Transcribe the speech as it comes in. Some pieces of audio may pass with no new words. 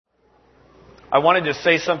I wanted to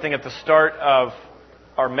say something at the start of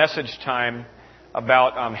our message time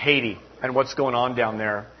about Haiti and what's going on down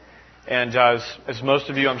there. And as most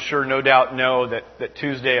of you, I'm sure, no doubt know, that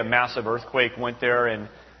Tuesday a massive earthquake went there. And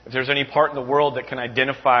if there's any part in the world that can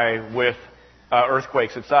identify with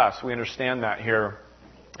earthquakes, it's us. We understand that here.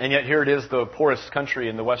 And yet here it is, the poorest country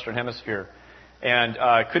in the Western Hemisphere. And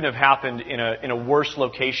it couldn't have happened in a worse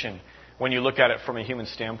location when you look at it from a human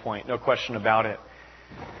standpoint. No question about it.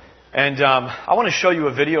 And I want to show you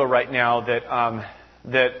a video right now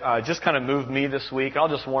that just kind of moved me this week. I'll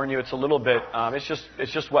just warn you, it's a little bit,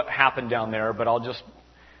 it's just what happened down there, but I'll just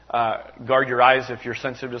guard your eyes if you're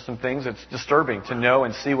sensitive to some things. It's disturbing to know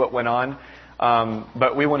and see what went on.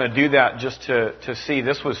 But we want to do that just to see.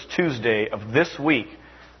 This was Tuesday of this week,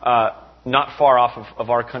 not far off of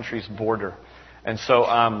our country's border. And so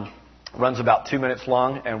runs about 2 minutes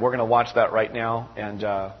long, and we're going to watch that right now,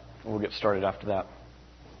 and we'll get started after that.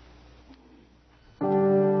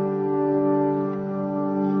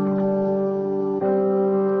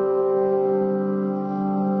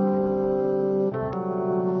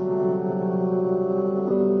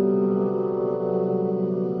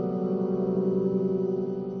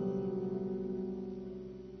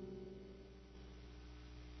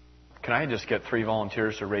 Can I just get 3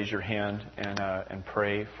 volunteers to raise your hand and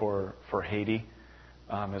pray for Haiti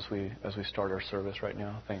as we start our service right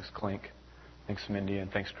now? Thanks, Clink. Thanks, Mindy,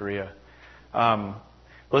 and thanks, Korea.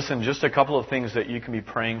 Listen, just a couple of things that you can be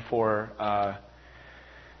praying for.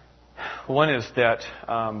 One is that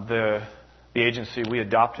the agency we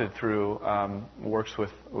adopted through works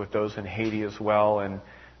with those in Haiti as well. And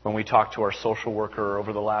when we talk to our social worker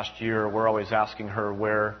over the last year, we're always asking her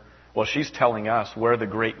Well, she's telling us where the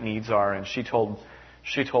great needs are, and she told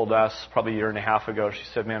us probably a year and a half ago. She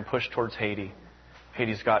said, "Man, push towards Haiti.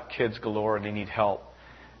 Haiti's got kids galore, and they need help."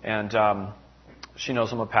 And she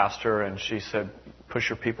knows I'm a pastor, and she said, "Push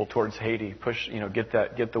your people towards Haiti.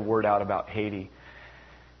 Get the word out about Haiti."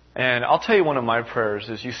 And I'll tell you, one of my prayers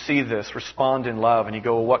is you see this, respond in love, and you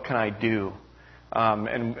go, "Well, what can I do?"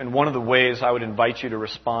 And one of the ways I would invite you to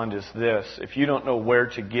respond is this. If you don't know where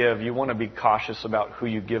to give, you want to be cautious about who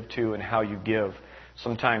you give to and how you give.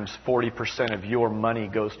 Sometimes 40% of your money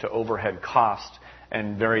goes to overhead cost,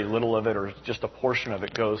 and very little of it, or just a portion of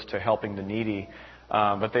it, goes to helping the needy.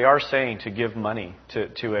 But they are saying to give money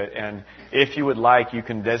to it. And if you would like, you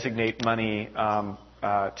can designate money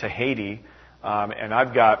to Haiti. And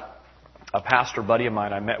I've got a pastor buddy of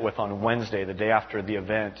mine I met with on Wednesday, the day after the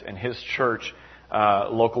event, and his church,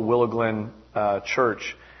 local Willow Glen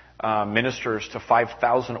church, ministers to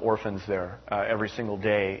 5,000 orphans there every single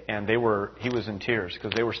day, and he was in tears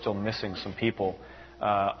because they were still missing some people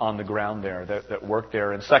on the ground there that work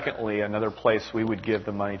there. And secondly, another place we would give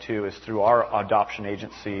the money to is through our adoption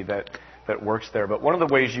agency that works there. But one of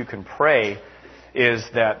the ways you can pray is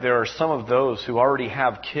that there are some of those who already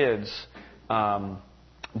have kids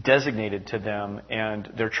designated to them, and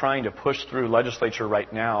they're trying to push through legislature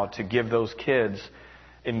right now to give those kids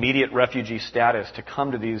immediate refugee status to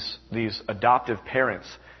come to these adoptive parents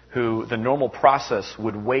who the normal process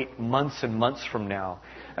would wait months and months from now.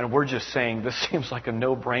 And we're just saying, this seems like a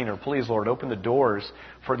no-brainer. Please, Lord, open the doors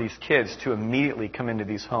for these kids to immediately come into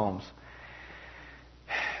these homes.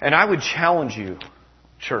 And I would challenge you,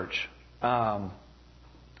 church,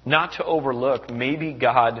 not to overlook maybe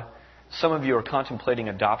God. Some of you are contemplating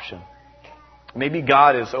adoption. Maybe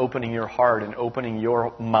God is opening your heart and opening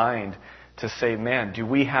your mind to say, man, do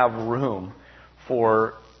we have room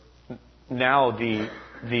for now the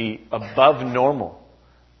above normal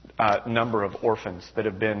number of orphans that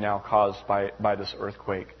have been now caused by this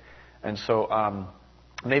earthquake? And so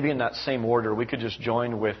maybe in that same order, we could just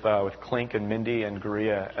join with Clink and Mindy and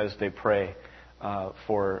Guria as they pray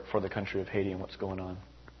for the country of Haiti and what's going on.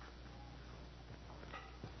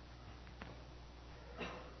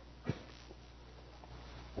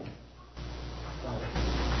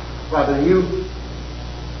 Father, you're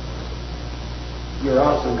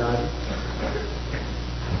awesome, God.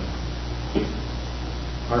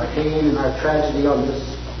 Our pain and our tragedy on this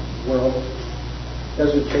world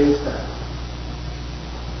doesn't change that.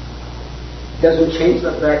 It doesn't change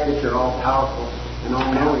the fact that you're all-powerful and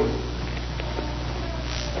all-knowing.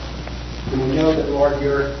 And we know that, Lord,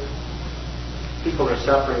 your people are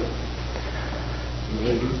suffering.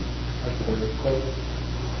 Maybe that's the earthquake.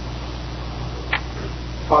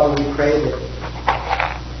 Father, we pray that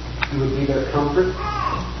you would be their comfort.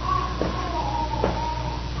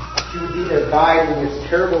 You would be their guide in this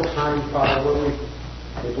terrible time, Father, when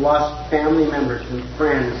they've lost family members and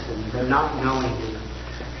friends, and they're not knowing, and the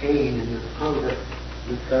pain and the hunger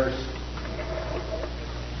and thirst.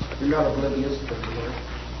 You're not oblivious to it, Lord.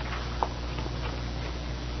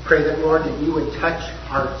 Pray that, Lord, that you would touch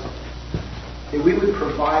hearts, that we would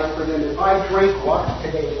provide for them. If I drank water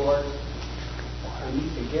today, Lord, I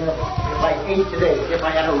need to give. If I ate today, if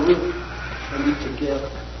I had a roof, I need to give.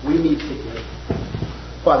 We need to give.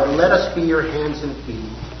 Father, let us be your hands and feet.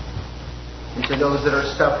 And to those that are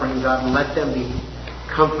suffering, God, let them be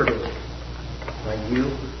comforted by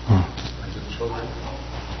you, by the children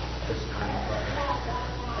this time, Father.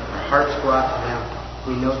 Our hearts go out to them.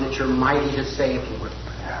 We know that you're mighty to save, Lord.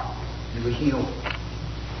 You heal.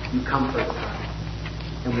 You comfort, God.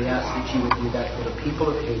 And we ask that you would do that for the people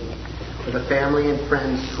of Haiti, for the family and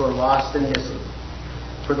friends who are lost and missing,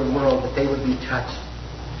 for the world, that they would be touched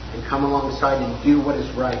and come alongside and do what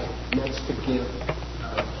is right, and that's to give.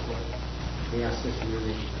 We ask this in your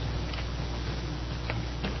name.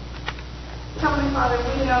 Heavenly Father,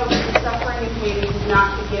 we know that the suffering in Haiti did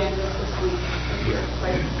not begin just this week, this year.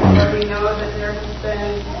 Lord, we know that there has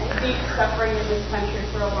been deep suffering in this country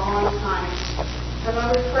for a long time. And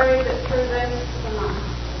Lord, we pray that through this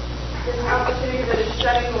opportunity that is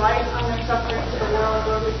shedding light on their suffering to the world,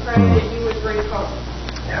 Lord, we pray that you would bring hope.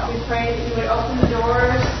 We pray that you would open the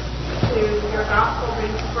doors to your gospel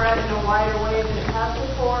being spread in a wider way than it has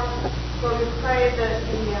before. Lord, we pray that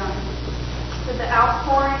the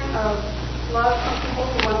outpouring of love from people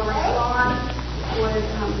who want to respond would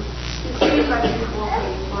be seen by the people of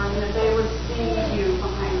Haiti, Lord, and that they would see you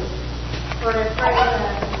behind it. Lord, I pray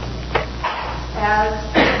that as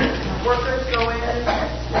workers go in,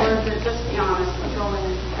 Lord, that just the honest would go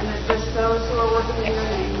in, and that just those who are working in your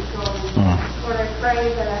name would go in. Lord, I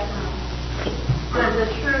pray that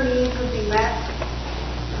the true needs would be met,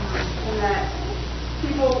 and that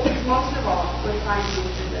people, most of all, would find you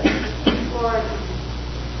through this. Lord,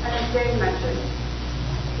 and as Dave mentioned,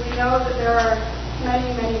 we know that there are many,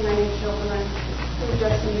 many, many children who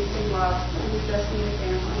just need some love and who just need a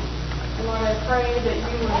family. And Lord, I pray that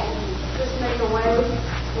you would just make a way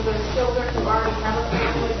for those children who already have a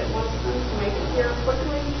family that wants them to make it here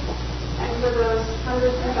quickly, and for those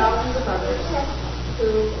hundreds and thousands of others who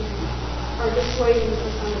are just waiting for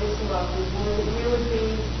somebody to love them. Lord, that you would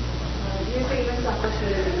be using this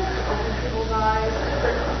opportunity to open people's eyes, to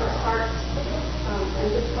prick people's hearts, and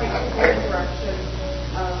just point people in the direction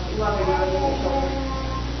of loving other children.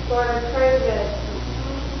 Lord, I pray that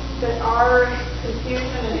our confusion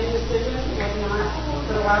and indecision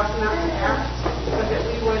would allow us not to act, but that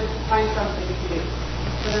we would find something to do.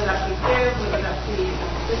 Whether that be give, whether that be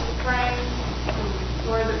just praying,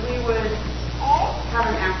 Lord, that we would have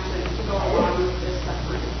an action to go along with this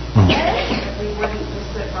suffering. That we wouldn't just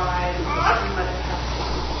sit by and let it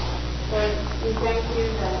happen. Lord, we thank you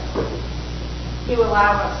that you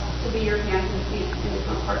allow us to be your hands and feet in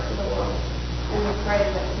different parts of the world. And we pray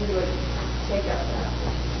that you would take up that.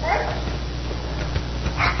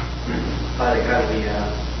 Father God, we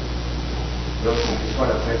just want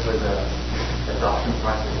to pray for the adoption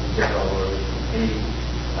process in general, where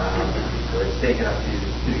it's taken up to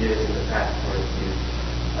 2 years in the past for us to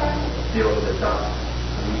be able to adopt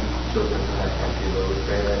children from that country. Lord, we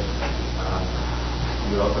pray that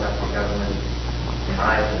you open up the government's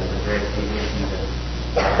eyes and the very agencies and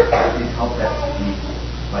please help that to be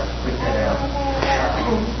much quicker now,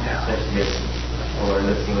 especially if we're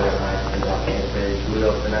looking at our eyes and walking and pray that you would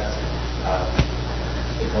open up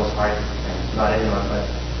people's hearts, and not anyone, but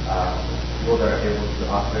people that are able to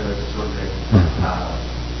offer those children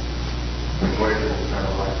the word of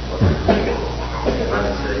eternal life, Lord, and not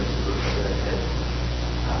necessarily to look for their kids.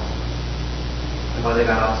 And Father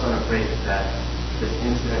God, I also want to pray that this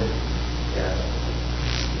incident,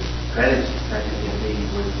 credit tragedy in Haiti,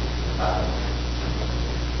 would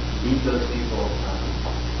lead those people,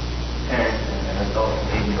 parents and adults in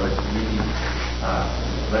Haiti, Lord, to really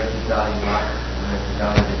learn to value life and learn to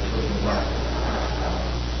value their children's life.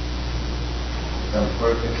 I'm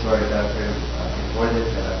working for it before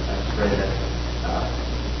this, and I pray that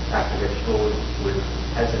after their school would,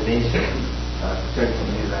 as a nation, turn to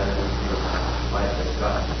you rather than to life as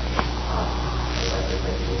God. I'd like to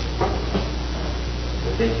thank you.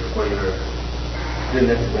 Thank you for your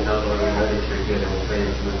goodness. We know, Lord, we know that you're good, and we pray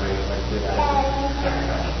that you would bring us like good and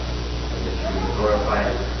that you would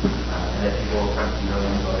glorify it, and that people will come to know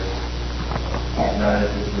you, Lord. And not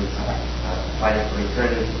as we would fighting for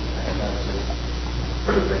eternity, and not just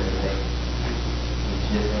for the present day. In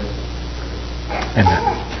Jesus' name. Amen.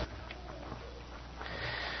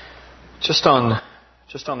 Just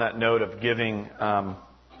on that note of giving,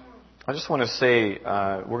 I just want to say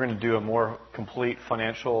we're going to do a more complete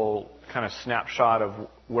financial kind of snapshot of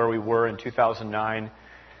where we were in 2009.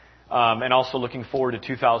 and also looking forward to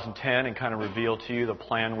 2010 and kind of reveal to you the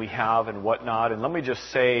plan we have and whatnot. And let me just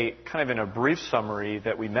say, kind of in a brief summary,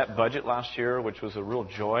 that we met budget last year, which was a real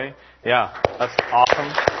joy. Yeah, that's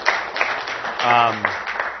awesome.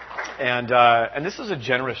 And this is a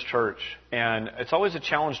generous church, and it's always a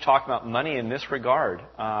challenge talking about money in this regard.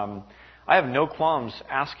 I have no qualms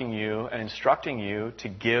asking you and instructing you to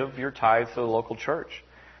give your tithe to the local church.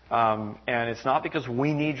 And it's not because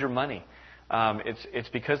we need your money. It's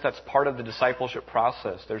because that's part of the discipleship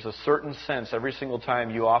process. There's a certain sense every single time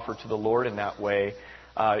you offer to the Lord in that way,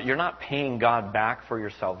 you're not paying God back for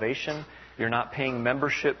your salvation. You're not paying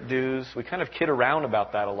membership dues. We kind of kid around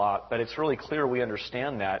about that a lot, but it's really clear we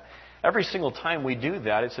understand that. Every single time we do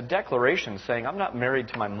that, it's a declaration saying, I'm not married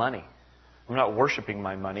to my money. I'm not worshiping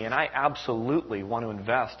my money, and I absolutely want to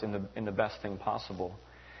invest in the best thing possible.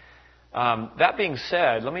 That being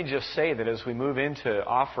said, let me just say that as we move into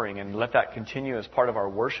offering and let that continue as part of our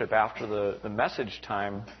worship after the message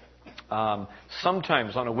time,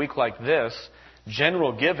 sometimes on a week like this,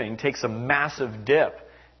 general giving takes a massive dip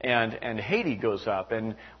and Haiti goes up.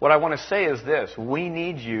 And what I want to say is this: we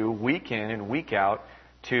need you week in and week out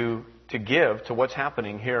to give to what's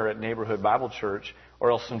happening here at Neighborhood Bible Church,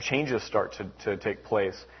 or else some changes start to take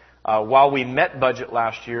place. While we met budget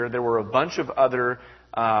last year, there were a bunch of other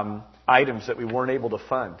items that we weren't able to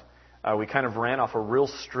fund. We kind of ran off a real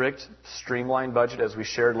strict, streamlined budget as we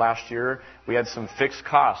shared last year. We had some fixed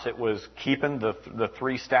costs. It was keeping the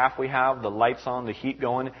 3 staff we have, the lights on, the heat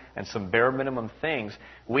going, and some bare minimum things.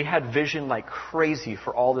 We had vision like crazy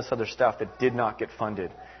for all this other stuff that did not get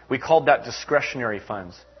funded. We called that discretionary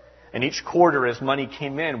funds. And each quarter as money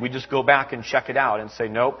came in, we just go back and check it out and say,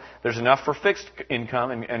 nope, there's enough for fixed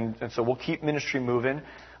income, and so we'll keep ministry moving.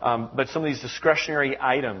 But some of these discretionary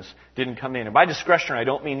items didn't come in. And by discretionary, I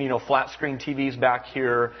don't mean, flat screen TVs back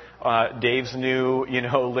here, Dave's new,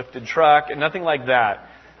 lifted truck, and nothing like that.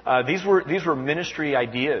 These were ministry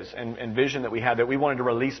ideas and vision that we had that we wanted to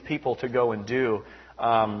release people to go and do.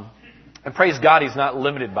 And praise God, He's not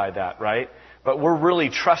limited by that, right? But we're really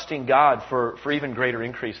trusting God for even greater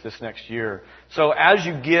increase this next year. So as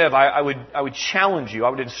you give, I would challenge you,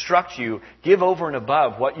 I would instruct you, give over and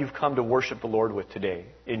above what you've come to worship the Lord with today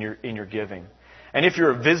in your giving. And if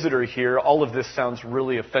you're a visitor here, all of this sounds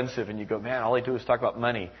really offensive, and you go, man, all I do is talk about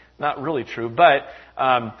money. Not really true, but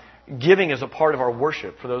giving is a part of our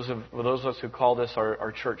worship for those of us who call this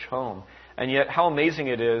our church home. And yet, how amazing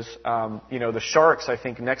it is! The Sharks, I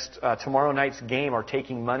think, tomorrow night's game are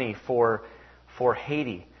taking money for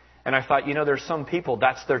Haiti. And I thought, there's some people,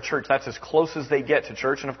 that's their church. That's as close as they get to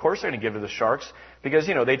church. And of course they're going to give to the Sharks because,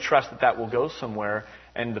 they trust that will go somewhere.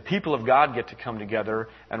 And the people of God get to come together,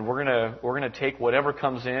 and we're going to take whatever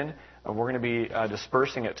comes in, and we're going to be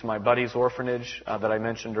dispersing it to my buddy's orphanage that I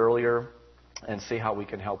mentioned earlier, and see how we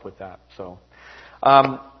can help with that. So,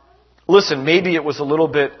 listen, maybe it was a little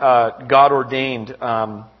bit God ordained,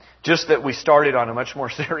 just that we started on a much more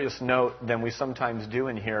serious note than we sometimes do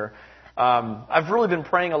in here. I've really been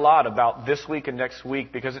praying a lot about this week and next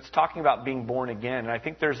week because it's talking about being born again. And I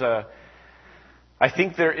think there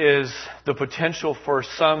is the potential for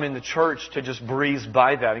some in the church to just breeze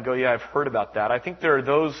by that and go, yeah, I've heard about that. I think there are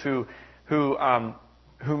those who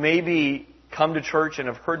maybe come to church and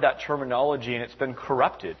have heard that terminology and it's been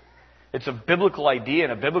corrupted. It's a biblical idea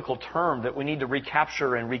and a biblical term that we need to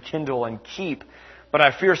recapture and rekindle and keep. But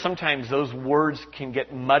I fear sometimes those words can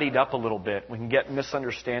get muddied up a little bit. We can get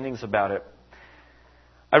misunderstandings about it.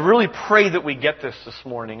 I really pray that we get this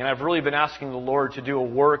morning. And I've really been asking the Lord to do a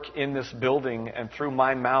work in this building and through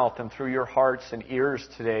my mouth and through your hearts and ears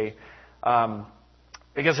today.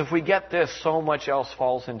 Because if we get this, so much else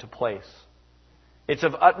falls into place. It's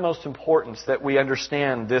of utmost importance that we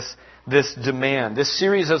understand this demand. This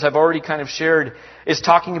series, as I've already kind of shared, is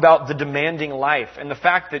talking about the demanding life and the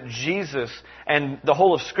fact that Jesus and the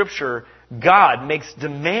whole of Scripture, God makes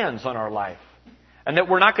demands on our life. And that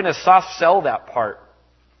we're not going to soft sell that part.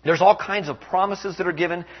 There's all kinds of promises that are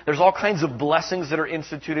given. There's all kinds of blessings that are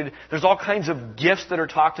instituted. There's all kinds of gifts that are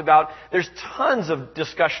talked about. There's tons of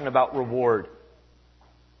discussion about reward.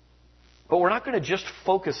 But we're not going to just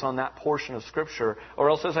focus on that portion of Scripture, or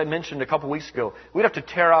else, as I mentioned a couple weeks ago, we'd have to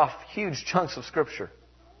tear off huge chunks of Scripture.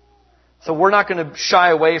 So we're not going to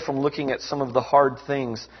shy away from looking at some of the hard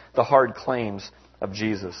things, the hard claims of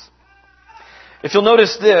Jesus. If you'll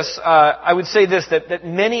notice this, I would say this, that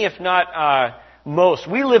many, if not most,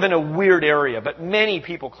 we live in a weird area, but many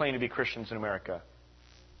people claim to be Christians in America.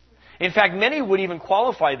 In fact, many would even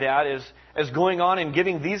qualify that as going on and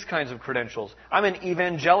giving these kinds of credentials. I'm an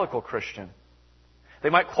evangelical Christian. They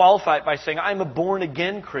might qualify it by saying, I'm a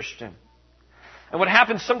born-again Christian. And what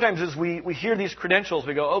happens sometimes is we hear these credentials.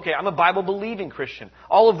 We go, okay, I'm a Bible-believing Christian.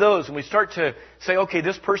 All of those. And we start to say, okay,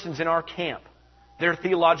 this person's in our camp. They're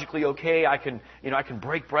theologically okay. I can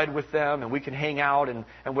break bread with them and we can hang out and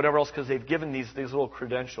whatever else because they've given these little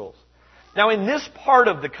credentials. Now, in this part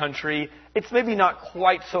of the country, it's maybe not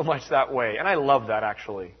quite so much that way. And I love that,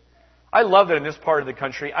 actually. I love that in this part of the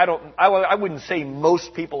country. I wouldn't say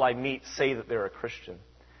most people I meet say that they're a Christian.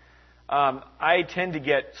 I tend to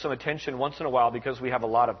get some attention once in a while because we have a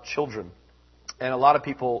lot of children. And a lot of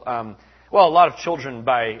people, a lot of children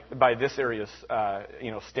by this area's,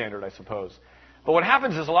 standard, I suppose. But what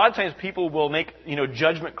happens is a lot of times people will make,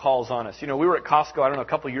 judgment calls on us. We were at Costco, a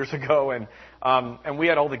couple of years ago, and we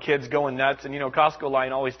had all the kids going nuts. And, Costco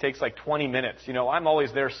line always takes like 20 minutes. I'm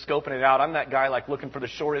always there scoping it out. I'm that guy like looking for the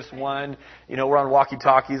shortest one. We're on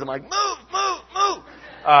walkie-talkies. I'm like, move.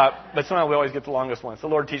 But somehow we always get the longest one. So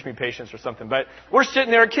Lord, teach me patience or something. But we're sitting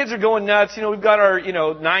there, kids are going nuts. We've got our,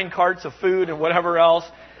 9 carts of food and whatever else.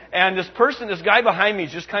 And this guy behind me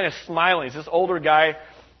is just kind of smiling. He's this older guy.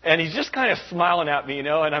 And he's just kind of smiling at me, and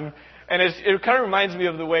it kind of reminds me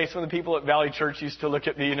of the way some of the people at Valley Church used to look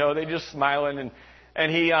at me, they just smiling,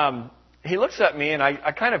 and he looks at me, and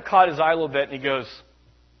I kind of caught his eye a little bit, and he goes,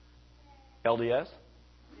 LDS?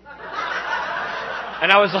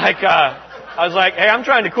 And I was like, hey, I'm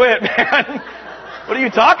trying to quit, man. What are you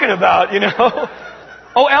talking about,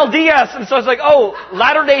 Oh, LDS. And so I was like, oh,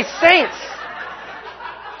 Latter-day Saints.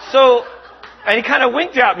 And he kind of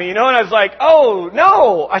winked at me, and I was like, oh,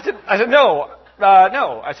 no. I said, no.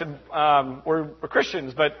 No. I said, we're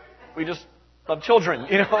Christians, but we just love children,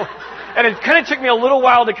 And it kind of took me a little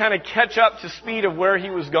while to kind of catch up to speed of where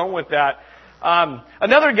he was going with that.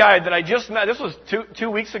 Another guy that I just met, this was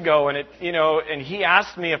two weeks ago, and and he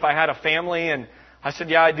asked me if I had a family, and I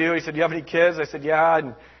said, yeah, I do. He said, do you have any kids? I said, yeah.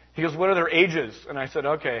 And he goes, what are their ages? And I said,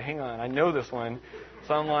 okay, hang on. I know this one.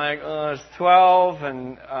 So I'm like, there's 12,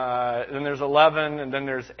 and then there's 11, and then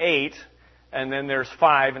there's 8, and then there's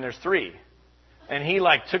 5, and there's 3. And he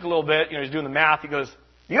took a little bit, he's doing the math. He goes,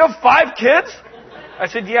 you have 5 kids? I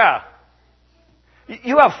said, yeah.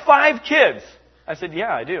 You have 5 kids? I said,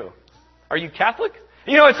 yeah, I do. Are you Catholic?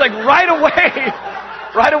 It's like right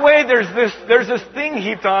away there's this thing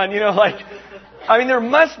heaped on, there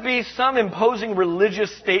must be some imposing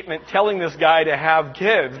religious statement telling this guy to have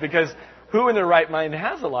kids because who in their right mind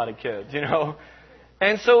has a lot of kids,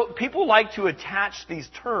 And so people like to attach these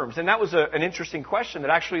terms. And that was an interesting question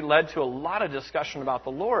that actually led to a lot of discussion about the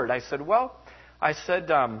Lord. I said,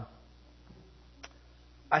 I'm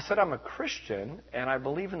a Christian and I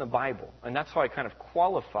believe in the Bible. And that's how I kind of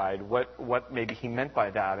qualified what maybe he meant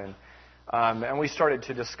by that. And we started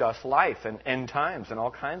to discuss life and end times and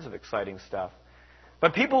all kinds of exciting stuff.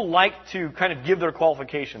 But people like to kind of give their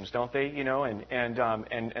qualifications, don't they?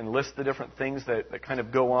 And list the different things that kind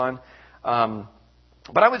of go on.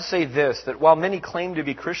 But I would say this, that while many claim to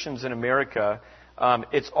be Christians in America,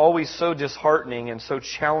 it's always so disheartening and so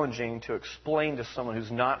challenging to explain to someone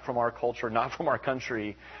who's not from our culture, not from our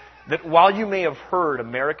country, that while you may have heard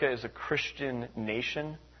America is a Christian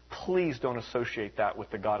nation, please don't associate that with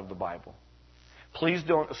the God of the Bible. Please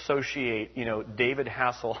don't associate, David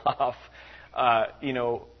Hasselhoff,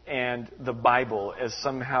 and the Bible as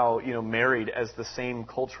somehow, married as the same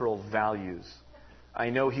cultural values. I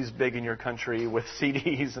know he's big in your country with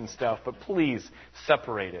CDs and stuff, but please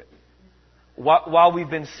separate it. While we've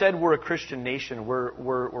been said we're a Christian nation,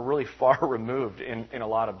 we're really far removed in a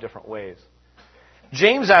lot of different ways.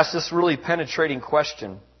 James asks this really penetrating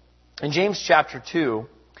question. In James chapter 2,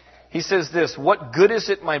 he says this, what good is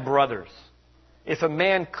it, my brothers, if a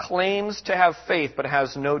man claims to have faith but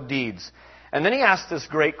has no deeds? And then he asks this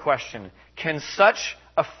great question, can such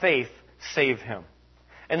a faith save him?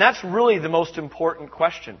 And that's really the most important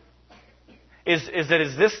question. Is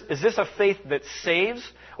this a faith that saves?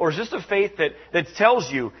 Or is this a faith that tells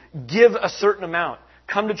you, give a certain amount,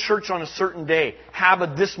 come to church on a certain day,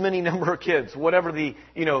 have this many number of kids, whatever the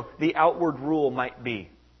outward rule might be?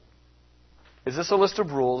 Is this a list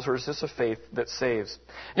of rules or is this a faith that saves?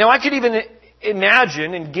 Now I could even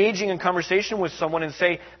imagine engaging in conversation with someone and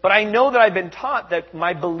say, but I know that I've been taught that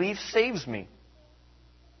my belief saves me.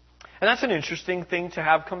 And that's an interesting thing to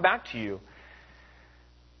have come back to you.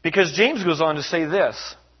 Because James goes on to say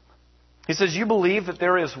this. He says, you believe that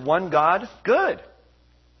there is one God? Good.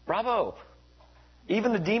 Bravo.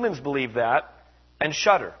 Even the demons believe that and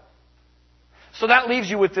shudder. So that leaves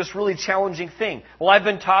you with this really challenging thing. Well, I've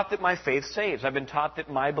been taught that my faith saves. I've been taught that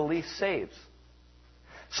my belief saves.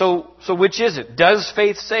 So which is it? Does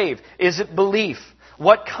faith save? Is it belief?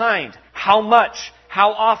 What kind? How much?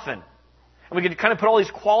 How often? And we could kind of put all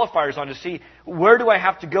these qualifiers on to see where do I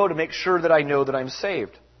have to go to make sure that I know that I'm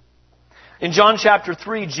saved. In John chapter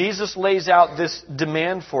 3, Jesus lays out this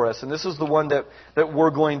demand for us. And this is the one that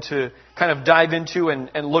we're going to kind of dive into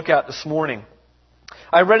and look at this morning.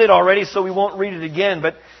 I read it already, so we won't read it again.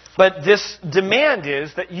 But this demand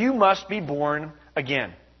is that you must be born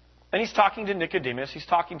again. And he's talking to Nicodemus. He's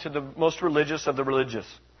talking to the most religious of the religious.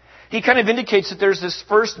 He kind of indicates that there's this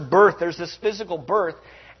first birth, there's this physical birth,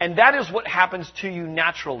 and that is what happens to you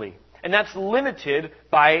naturally. And that's limited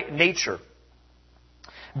by nature.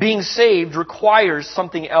 Being saved requires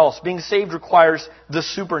something else. Being saved requires the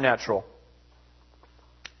supernatural.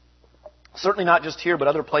 Certainly not just here, but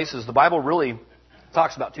other places. The Bible really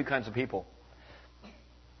talks about two kinds of people.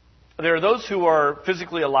 There are those who are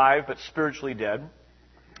physically alive but spiritually dead.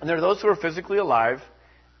 And there are those who are physically alive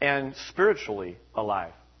and spiritually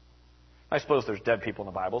alive. I suppose there's dead people in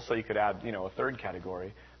the Bible, so you could add, a third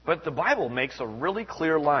category. But the Bible makes a really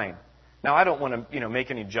clear line. Now, I don't want to, make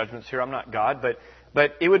any judgments here. I'm not God,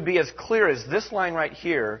 but it would be as clear as this line right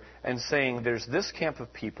here and saying there's this camp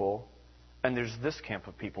of people and there's this camp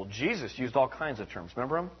of people. Jesus used all kinds of terms.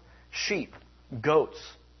 Remember them? Sheep, goats,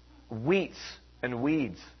 wheats, and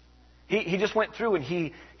weeds. He just went through and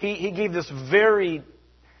he gave this very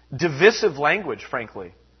divisive language,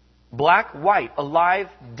 frankly. Black, white, alive,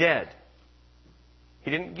 dead. He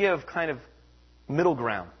didn't give kind of middle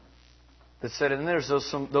ground that said, and there's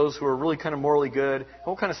those who are really kind of morally good, and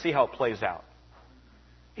we'll kind of see how it plays out.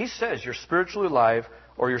 He says you're spiritually alive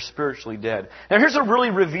or you're spiritually dead. Now here's a really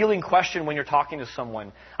revealing question when you're talking to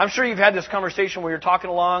someone. I'm sure you've had this conversation where you're talking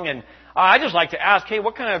along, and I just like to ask, hey,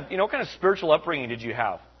 what kind of spiritual upbringing did you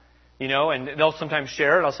have? And they'll sometimes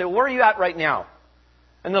share it. I'll say, well, where are you at right now?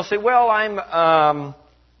 And they'll say, well, I'm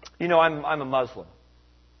a Muslim.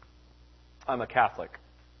 I'm a Catholic.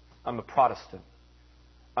 I'm a Protestant.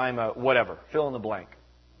 I'm a whatever. Fill in the blank.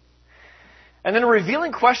 And then a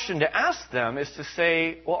revealing question to ask them is to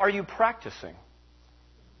say, well, are you practicing?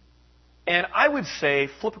 And I would say,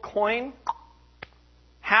 flip a coin,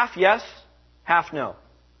 half yes, half no.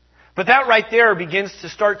 But that right there begins to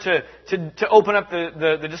start to open up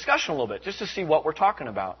the discussion a little bit, just to see what we're talking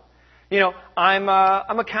about. I'm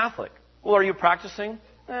a Catholic. Well, are you practicing?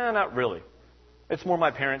 Not really. It's more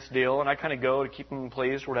my parents' deal, and I kind of go to keep them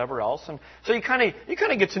pleased or whatever else. And so you kind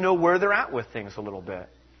of get to know where they're at with things a little bit.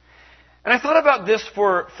 And I thought about this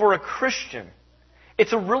for a Christian.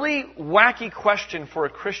 It's a really wacky question for a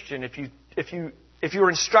Christian if you're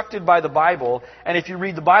instructed by the Bible and if you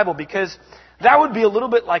read the Bible, because that would be a little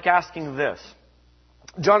bit like asking this: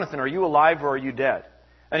 Jonathan, are you alive or are you dead?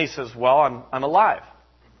 And he says, well, I'm alive.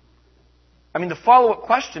 I mean, the follow-up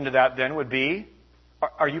question to that then would be,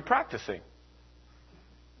 are you practicing?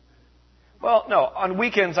 Well, no. On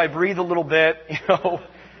weekends I breathe a little bit,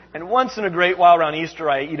 and once in a great while around Easter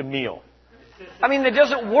I eat a meal. I mean, it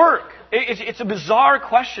doesn't work. It's a bizarre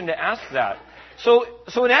question to ask that.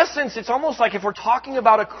 So in essence, it's almost like if we're talking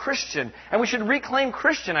about a Christian, and we should reclaim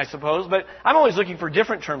Christian, I suppose, but I'm always looking for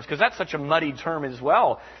different terms because that's such a muddy term as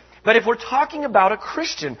well. But if we're talking about a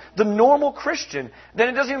Christian, the normal Christian, then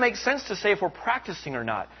it doesn't even make sense to say if we're practicing or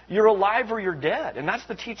not. You're alive or you're dead. And that's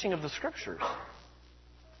the teaching of the Scriptures.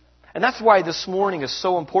 And that's why this morning is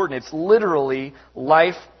so important. It's literally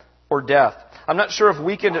life or death. I'm not sure if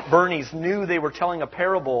Weekend at Bernie's knew they were telling a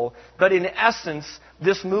parable, but in essence,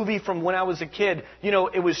 this movie from when I was a kid,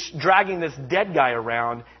 it was dragging this dead guy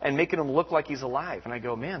around and making him look like he's alive. And I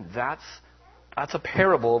go, man, that's a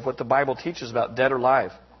parable of what the Bible teaches about dead or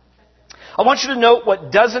alive. I want you to note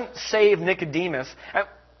what doesn't save Nicodemus.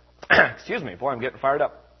 Excuse me, boy, I'm getting fired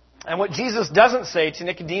up. And what Jesus doesn't say to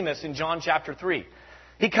Nicodemus in John chapter 3.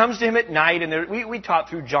 He comes to him at night, and we taught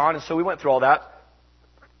through John, and so we went through all that.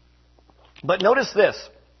 But notice this.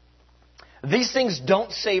 These things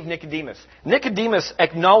don't save Nicodemus. Nicodemus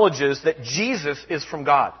acknowledges that Jesus is from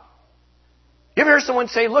God. You ever hear someone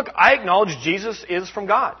say, look, I acknowledge Jesus is from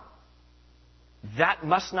God? That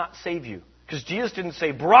must not save you. Because Jesus didn't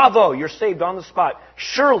say, bravo, you're saved on the spot.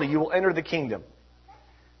 Surely you will enter the kingdom.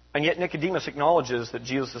 And yet Nicodemus acknowledges that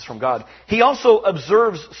Jesus is from God. He also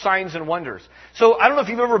observes signs and wonders. So I don't know if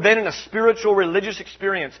you've ever been in a spiritual, religious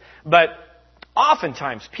experience, but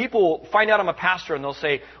oftentimes people find out I'm a pastor and they'll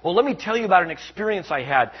say, well, let me tell you about an experience I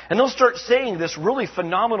had. And they'll start saying this really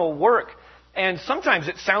phenomenal work. And sometimes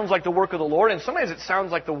it sounds like the work of the Lord, and sometimes it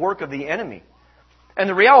sounds like the work of the enemy. And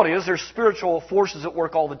the reality is there's spiritual forces at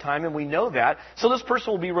work all the time, and we know that. So this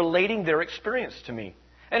person will be relating their experience to me.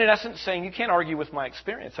 And in essence saying, you can't argue with my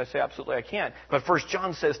experience. I say, absolutely I can't. But 1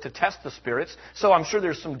 John says to test the spirits. So I'm sure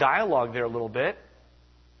there's some dialogue there a little bit.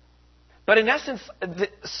 But in essence,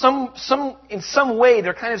 in some way,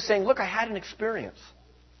 they're kind of saying, look, I had an experience.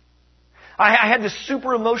 I had this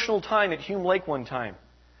super emotional time at Hume Lake one time,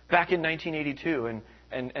 back in 1982,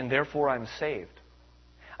 and therefore I'm saved.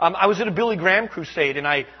 I was at a Billy Graham crusade, and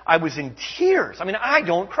I was in tears. I mean, I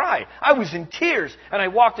don't cry. I was in tears, and I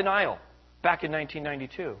walked an aisle back in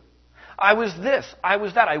 1992. I was this. I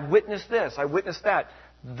was that. I witnessed this. I witnessed that.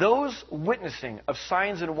 Those witnessing of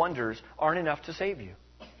signs and wonders aren't enough to save you.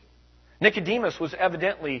 Nicodemus was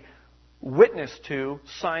evidently witness to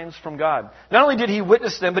signs from God. Not only did he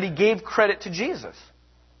witness them, but he gave credit to Jesus.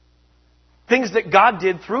 Things that God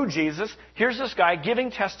did through Jesus. Here's this guy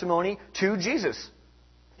giving testimony to Jesus.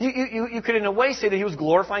 You could in a way say that he was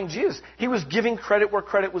glorifying Jesus. He was giving credit where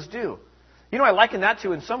credit was due. You know, I liken that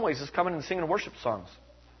to, in some ways, is coming and singing worship songs.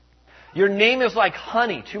 Your name is like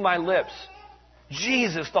honey to my lips.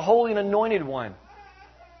 Jesus, the Holy and Anointed One.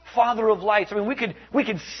 Father of lights. I mean, we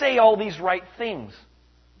could say all these right things.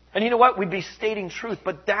 And you know what? We'd be stating truth,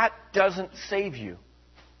 but that doesn't save you.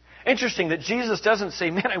 Interesting that Jesus doesn't say,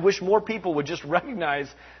 man, I wish more people would just recognize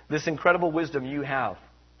this incredible wisdom you have.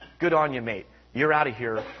 Good on you, mate. You're out of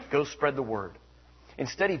here. Go spread the word.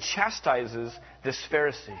 Instead, he chastises this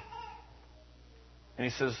Pharisee. And he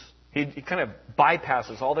says, he kind of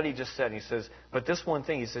bypasses all that he just said. And he says, but this one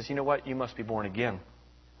thing, he says, you know what? You must be born again.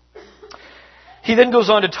 He then goes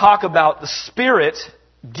on to talk about the Spirit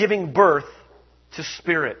giving birth to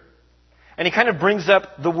Spirit. And he kind of brings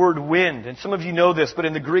up the word wind. And some of you know this, but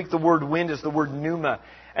in the Greek, the word wind is the word pneuma.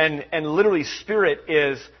 And literally, Spirit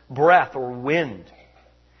is breath or wind.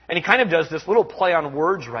 And he kind of does this little play on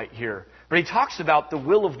words right here. But he talks about the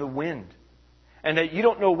will of the wind. And that you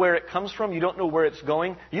don't know where it comes from. You don't know where it's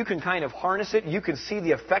going. You can kind of harness it. You can see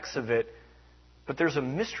the effects of it. But there's a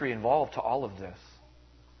mystery involved to all of this.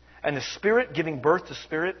 And the Spirit giving birth to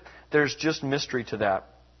Spirit, there's just mystery to that.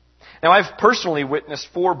 Now, I've personally witnessed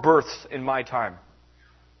 4 births in my time.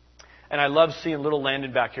 And I love seeing little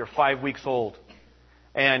Landon back here, 5 weeks old.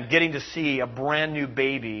 And getting to see a brand new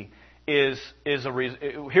baby is a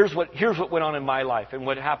reason. Here's what went on in my life and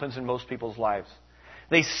what happens in most people's lives.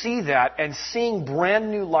 They see that, and seeing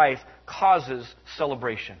brand new life causes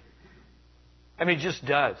celebration. I mean, it just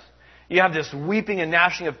does. You have this weeping and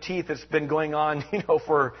gnashing of teeth that's been going on,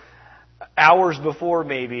 for hours before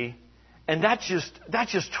maybe, and that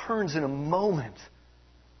just turns in a moment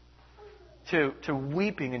to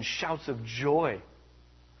weeping and shouts of joy,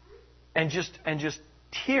 and just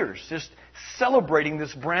tears, just celebrating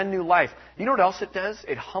this brand new life. You know what else it does?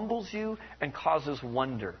 It humbles you and causes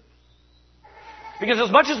wonder. Because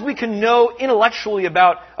as much as we can know intellectually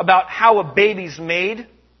about how a baby's made,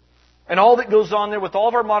 and all that goes on there with all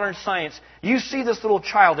of our modern science, you see this little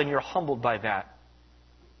child and you're humbled by that.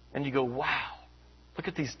 And you go, wow, look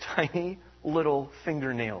at these tiny little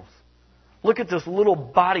fingernails. Look at this little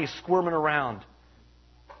body squirming around.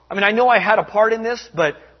 I mean, I know I had a part in this,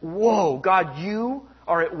 but whoa, God, you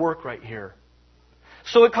are at work right here.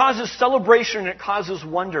 So it causes celebration and it causes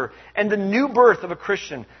wonder. And the new birth of a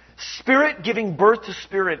Christian, Spirit giving birth to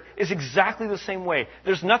Spirit, is exactly the same way.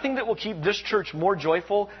 There's nothing that will keep this church more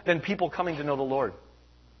joyful than people coming to know the Lord.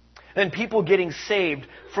 Than people getting saved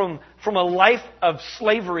from a life of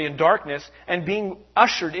slavery and darkness and being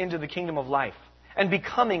ushered into the kingdom of life and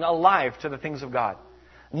becoming alive to the things of God.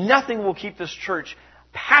 Nothing will keep this church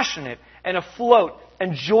passionate and afloat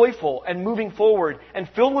and joyful and moving forward and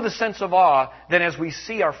filled with a sense of awe than as we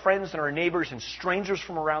see our friends and our neighbors and strangers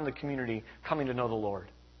from around the community coming to know the Lord.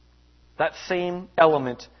 That same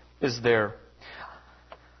element is there.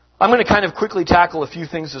 I'm going to kind of quickly tackle a few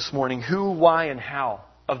things this morning. Who, why, and how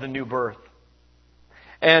of the new birth.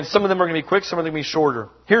 And some of them are going to be quick, some of them are going to be shorter.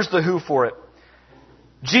 Here's the who for it.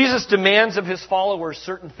 Jesus demands of His followers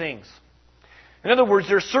certain things. In other words,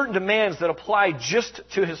 there are certain demands that apply just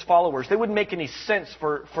to His followers. They wouldn't make any sense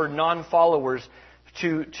for non-followers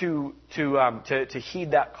to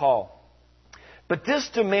heed that call. But this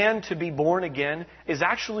demand to be born again is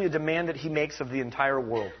actually a demand that He makes of the entire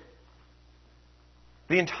world.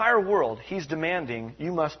 The entire world, He's demanding,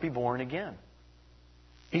 you must be born again.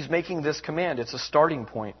 He's making this command. It's a starting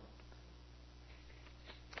point.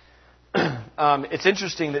 It's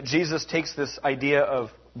interesting that Jesus takes this idea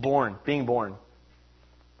of being born,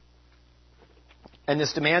 and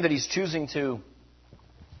this demand that He's choosing to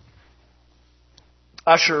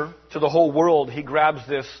usher to the whole world. He grabs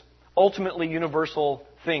this ultimately universal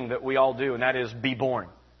thing that we all do, and that is be born.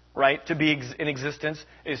 Right? To be in existence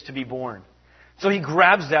is to be born. So He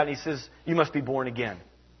grabs that and He says, you must be born again.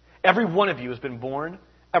 Every one of you has been born.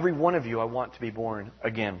 Every one of you, I want to be born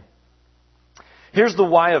again. Here's the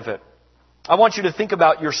why of it. I want you to think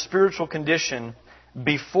about your spiritual condition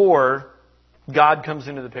before God comes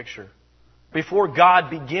into the picture. Before God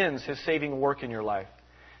begins His saving work in your life.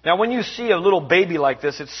 Now, when you see a little baby like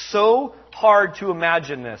this, it's so hard to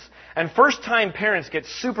imagine this. And first-time parents get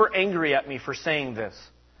super angry at me for saying this.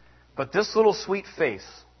 But this little sweet face,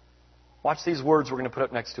 watch these words we're going to put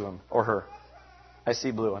up next to him or her. I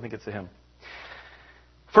see blue. I think it's a him.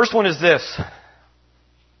 First one is this.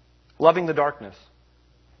 Loving the darkness.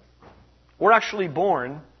 We're actually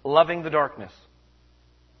born loving the darkness.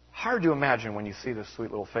 Hard to imagine when you see this sweet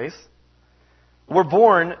little face. We're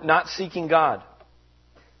born not seeking God.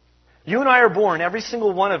 You and I are born, every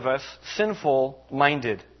single one of us,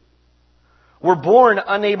 sinful-minded. We're born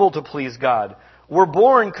unable to please God. We're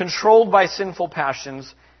born controlled by sinful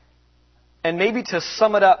passions. And maybe to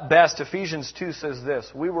sum it up best, Ephesians 2 says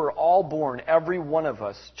this. We were all born, every one of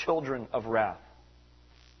us, children of wrath.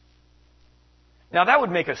 Now that would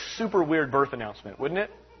make a super weird birth announcement, wouldn't it?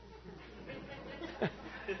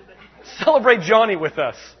 Celebrate Johnny with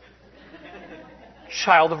us.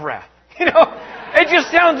 Child of wrath. It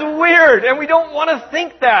just sounds weird, and we don't want to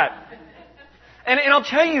think that. And I'll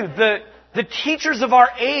tell you, the teachers of our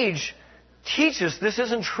age teach us this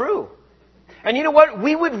isn't true. And you know what?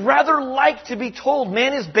 We would rather like to be told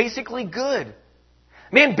man is basically good.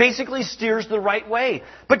 Man basically steers the right way.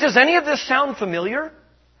 But does any of this sound familiar?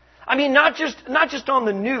 I mean, not just on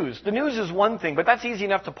the news. The news is one thing, but that's easy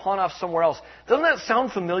enough to pawn off somewhere else. Doesn't that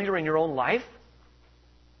sound familiar in your own life?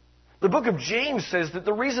 The book of James says that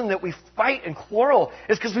the reason that we fight and quarrel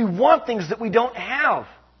is because we want things that we don't have.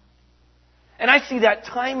 And I see that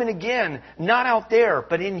time and again, not out there,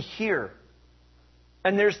 but in here.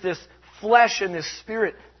 And there's this flesh and this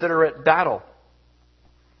spirit that are at battle.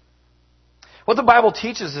 What the Bible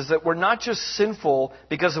teaches is that we're not just sinful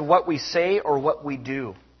because of what we say or what we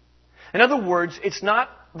do. In other words, it's not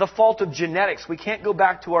the fault of genetics. We can't go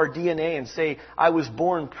back to our DNA and say, I was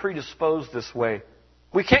born predisposed this way.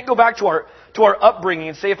 We can't go back to our upbringing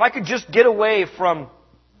and say, if I could just get away from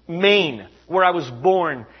Maine, where I was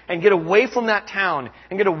born, and get away from that town,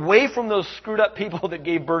 and get away from those screwed up people that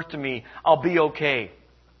gave birth to me, I'll be okay.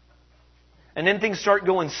 And then things start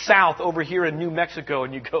going south over here in New Mexico,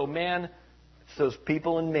 and you go, man, it's those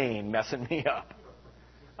people in Maine messing me up.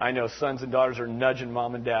 I know sons and daughters are nudging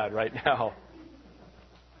mom and dad right now.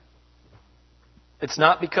 It's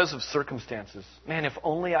not because of circumstances. Man, if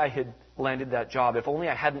only I had landed that job. If only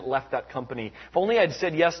I hadn't left that company. If only I'd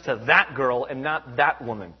said yes to that girl and not that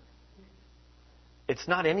woman. It's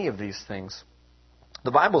not any of these things.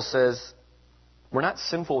 The Bible says we're not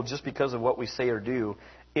sinful just because of what we say or do.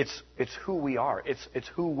 It's who we are. It's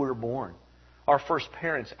who we're born. Our first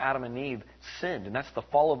parents, Adam and Eve, sinned, and that's the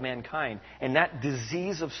fall of mankind. And that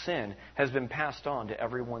disease of sin has been passed on to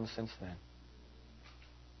everyone since then.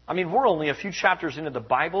 I mean, we're only a few chapters into the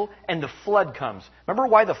Bible, and the flood comes. Remember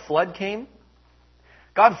why the flood came?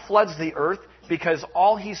 God floods the earth because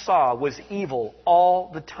all He saw was evil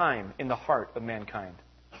all the time in the heart of mankind.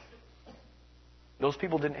 Those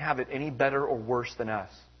people didn't have it any better or worse than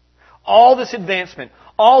us. All this advancement,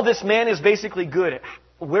 all this man is basically good.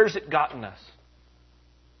 Where's it gotten us?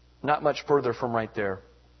 Not much further from right there.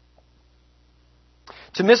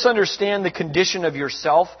 To misunderstand the condition of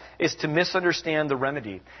yourself is to misunderstand the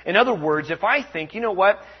remedy. In other words, if I think, you know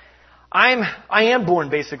what, I am born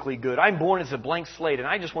basically good. I'm born as a blank slate and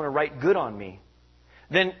I just want to write good on me.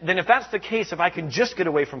 Then if that's the case, if I can just get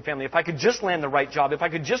away from family, if I could just land the right job, if I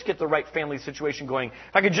could just get the right family situation going,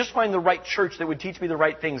 if I could just find the right church that would teach me the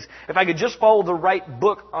right things, if I could just follow the right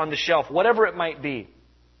book on the shelf, whatever it might be,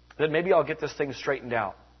 then maybe I'll get this thing straightened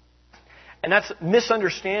out. And that's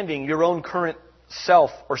misunderstanding your own current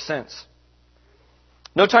self or sense.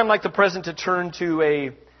 No time like the present to turn to a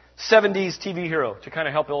 70s TV hero to kind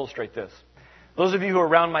of help illustrate this. Those of you who are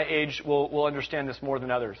around my age will understand this more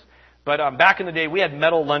than others. But back in the day, we had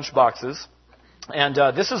metal lunch boxes. And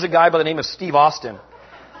this is a guy by the name of Steve Austin.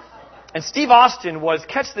 And Steve Austin was,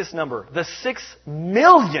 catch this number, the $6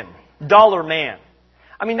 million man.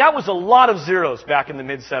 I mean, that was a lot of zeros back in the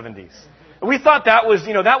mid-70s. We thought that was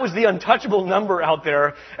the untouchable number out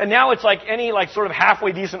there. And now it's like any sort of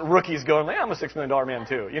halfway decent rookies going, I'm a $6 million man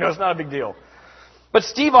too. It's not a big deal. But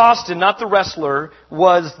Steve Austin, not the wrestler,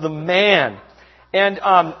 was the man. And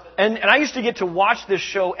I used to get to watch this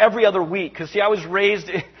show every other week. Because, I was raised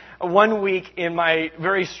 1 week in my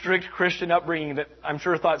very strict Christian upbringing that I'm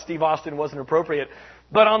sure thought Steve Austin wasn't appropriate.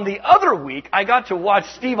 But on the other week, I got to watch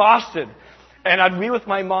Steve Austin. And I'd be with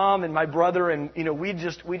my mom and my brother, and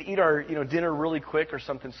we'd eat our dinner really quick or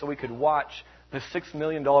something so we could watch the $6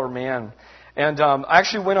 million man. And I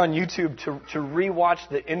actually went on YouTube to rewatch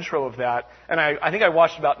the intro of that, and I think I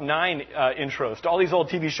watched about 9 intros to all these old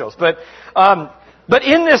TV shows. But But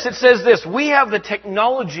in this, it says this, we have the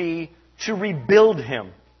technology to rebuild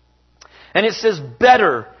him. And it says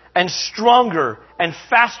better and stronger and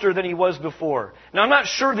faster than he was before. Now, I'm not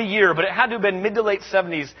sure the year, but it had to have been mid to late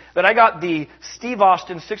 70s that I got the Steve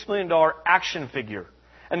Austin $6 million action figure.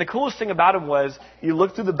 And the coolest thing about him was, you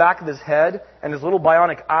look through the back of his head, and his little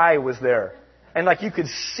bionic eye was there. And like you could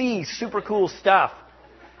see super cool stuff.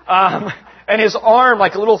 And his arm,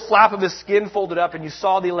 like a little flap of his skin folded up, and you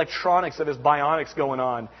saw the electronics of his bionics going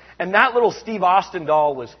on. And that little Steve Austin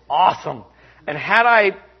doll was awesome. And had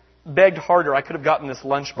I begged harder, I could have gotten this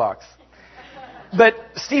lunchbox. But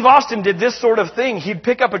Steve Austin did this sort of thing. He'd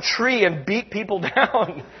pick up a tree and beat people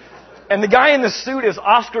down. And the guy in the suit is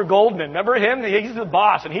Oscar Goldman. Remember him? He's the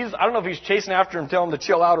boss. And I don't know if he's chasing after him, telling him to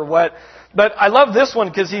chill out or what. But I love this one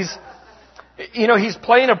because he's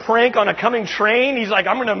playing a prank on a coming train. He's like,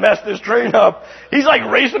 I'm going to mess this train up. He's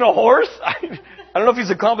like racing a horse. I don't know if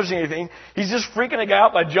he's accomplishing anything. He's just freaking a guy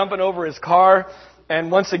out by jumping over his car.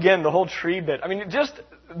 And once again, the whole tree bit. I mean,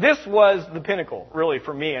 this was the pinnacle, really,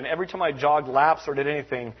 for me. And every time I jogged laps or did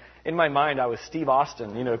anything, in my mind, I was Steve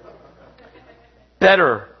Austin,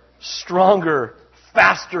 better, stronger,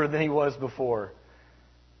 faster than he was before.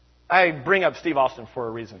 I bring up Steve Austin for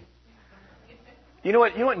a reason. You know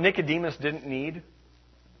what Nicodemus didn't need?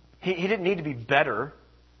 He didn't need to be better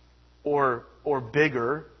or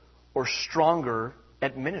bigger or stronger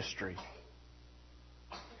at ministry.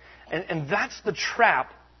 And that's the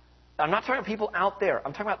trap. I'm not talking about people out there.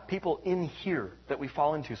 I'm talking about people in here that we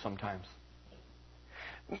fall into sometimes.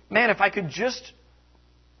 Man, if I could just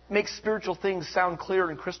make spiritual things sound clear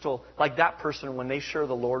and crystal like that person when they share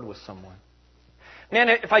the Lord with someone. Man,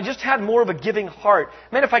 if I just had more of a giving heart.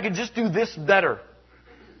 Man, if I could just do this better.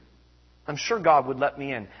 I'm sure God would let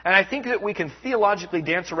me in. And I think that we can theologically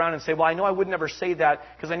dance around and say, well, I know I would never say that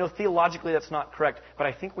because I know theologically that's not correct. But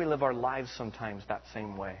I think we live our lives sometimes that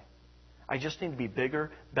same way. I just need to be bigger,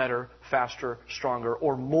 better, faster, stronger,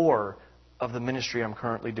 or more of the ministry I'm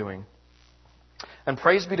currently doing. And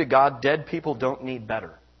praise be to God, dead people don't need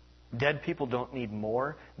better. Dead people don't need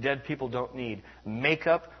more. Dead people don't need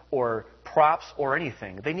makeup or props or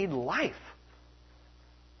anything. They need life.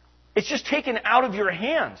 It's just taken out of your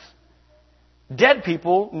hands. Dead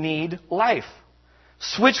people need life.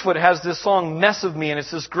 Switchfoot has this song, Mess of Me, and it's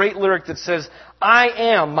this great lyric that says, I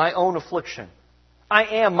am my own affliction. I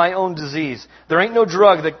am my own disease. There ain't no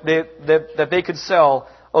drug that they could sell.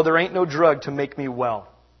 Oh, there ain't no drug to make me well.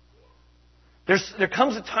 There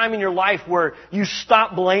comes a time in your life where you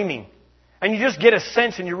stop blaming. And you just get a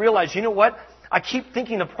sense and you realize, you know what? I keep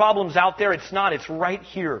thinking the problem's out there. It's not. It's right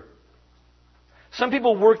here. Some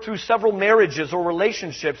people work through several marriages or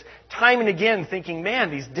relationships time and again thinking,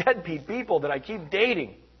 man, these deadbeat people that I keep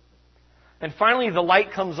dating. And finally the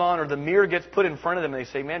light comes on or the mirror gets put in front of them and they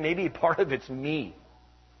say, man, maybe part of it's me.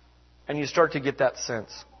 And you start to get that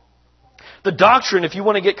sense. The doctrine, if you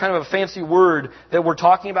want to get kind of a fancy word that we're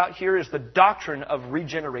talking about here, is the doctrine of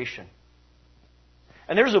regeneration.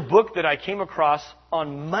 And there's a book that I came across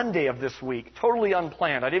on Monday of this week, totally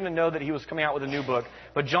unplanned. I didn't even know that he was coming out with a new book.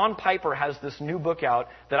 But John Piper has this new book out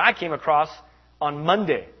that I came across on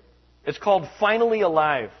Monday. It's called Finally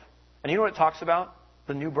Alive. And you know what it talks about?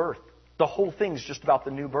 The new birth. The whole thing's just about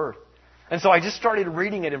the new birth. And so I just started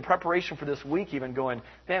reading it in preparation for this week even going,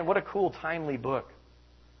 man, what a cool, timely book.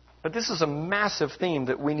 But this is a massive theme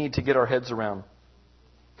that we need to get our heads around.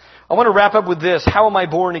 I want to wrap up with this. How am I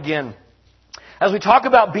born again? As we talk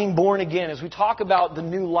about being born again, as we talk about the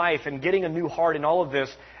new life and getting a new heart and all of this,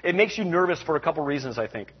 it makes you nervous for a couple reasons, I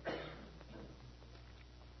think.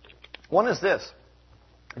 One is this.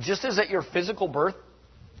 Just as at your physical birth,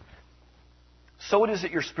 so it is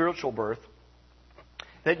at your spiritual birth,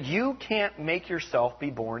 that you can't make yourself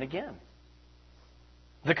be born again.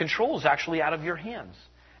 The control is actually out of your hands.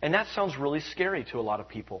 And that sounds really scary to a lot of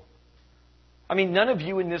people. I mean, none of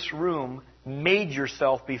you in this room made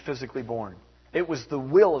yourself be physically born. It was the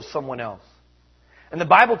will of someone else. And the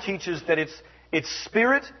Bible teaches that it's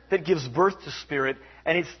spirit that gives birth to spirit,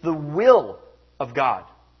 and it's the will of God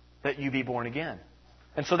that you be born again.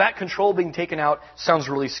 And so that control being taken out sounds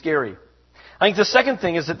really scary. I think the second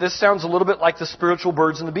thing is that this sounds a little bit like the spiritual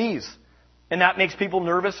birds and the bees. And that makes people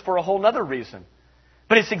nervous for a whole other reason.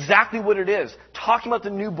 But it's exactly what it is. Talking about the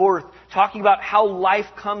new birth, talking about how life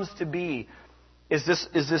comes to be, is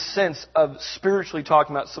this sense of spiritually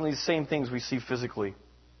talking about some of these same things we see physically.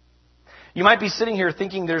 You might be sitting here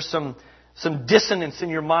thinking there's some dissonance in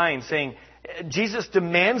your mind saying, Jesus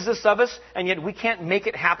demands this of us, and yet we can't make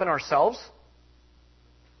it happen ourselves.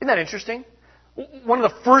 Isn't that interesting? One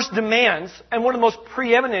of the first demands, and one of the most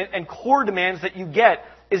preeminent and core demands that you get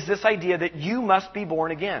is this idea that you must be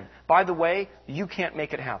born again. By the way, you can't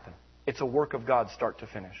make it happen. It's a work of God start to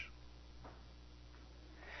finish.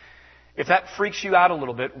 If that freaks you out a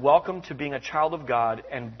little bit, welcome to being a child of God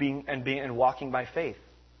and walking by faith.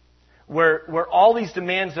 Where all these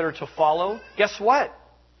demands that are to follow, guess what?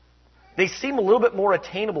 They seem a little bit more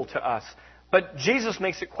attainable to us. But Jesus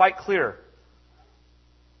makes it quite clear.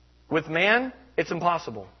 With man, it's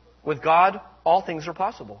impossible. With God, all things are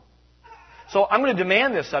possible. So I'm going to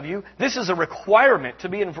demand this of you. This is a requirement to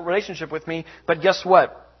be in a relationship with me. But guess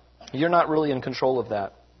what? You're not really in control of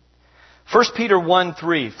that. 1 Peter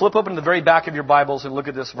 1:3. Flip open to the very back of your Bibles and look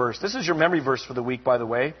at this verse. This is your memory verse for the week, by the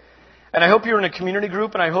way. And I hope you're in a community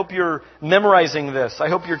group, and I hope you're memorizing this. I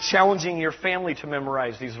hope you're challenging your family to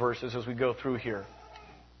memorize these verses as we go through here.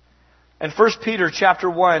 And 1 Peter chapter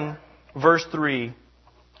 1, verse 3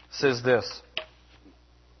 says this.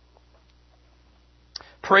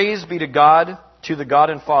 Praise be to God, to the God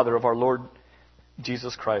and Father of our Lord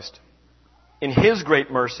Jesus Christ. In His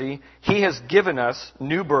great mercy, He has given us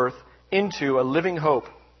new birth into a living hope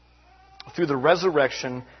through the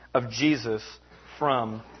resurrection of Jesus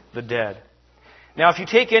from the dead. Now, if you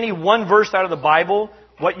take any one verse out of the Bible,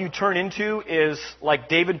 what you turn into is like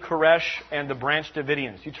David Koresh and the Branch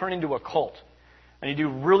Davidians. You turn into a cult. And you do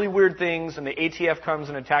really weird things, and the ATF comes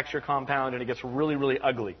and attacks your compound, and it gets really, really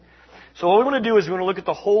ugly. So what we want to do is we want to look at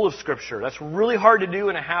the whole of Scripture. That's really hard to do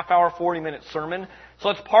in a half-hour, 40-minute sermon.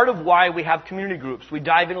 So that's part of why we have community groups. We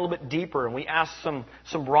dive in a little bit deeper, and we ask some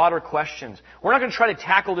broader questions. We're not going to try to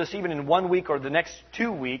tackle this even in 1 week or the next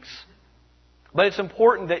 2 weeks. But it's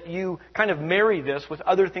important that you kind of marry this with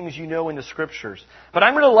other things you know in the Scriptures. But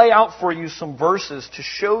I'm going to lay out for you some verses to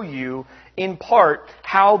show you, in part,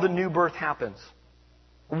 how the new birth happens.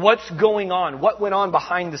 What's going on? What went on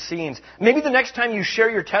behind the scenes? Maybe the next time you share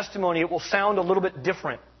your testimony, it will sound a little bit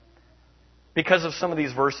different because of some of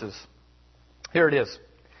these verses. Here it is.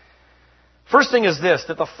 First thing is this,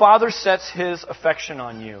 that the Father sets His affection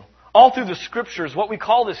on you. All through the Scriptures, what we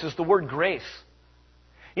call this is the word grace.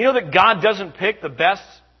 You know that God doesn't pick the best,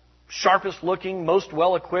 sharpest looking, most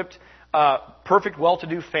well-equipped, perfect,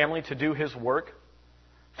 well-to-do family to do His work?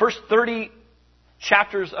 First 30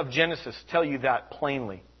 chapters of Genesis tell you that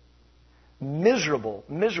plainly. Miserable,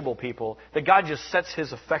 miserable people that God just sets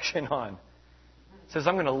His affection on. Says,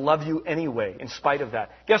 I'm going to love you anyway, in spite of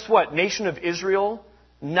that. Guess what? Nation of Israel,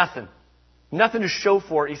 nothing. Nothing to show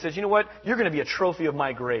for it. He says, you know what? You're going to be a trophy of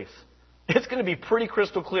my grace. It's going to be pretty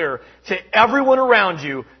crystal clear to everyone around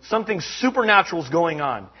you something supernatural is going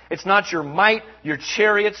on. It's not your might, your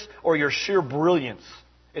chariots, or your sheer brilliance.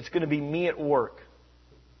 It's going to be me at work.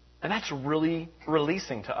 And that's really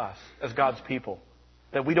releasing to us as God's people.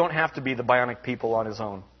 That we don't have to be the bionic people on His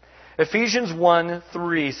own. Ephesians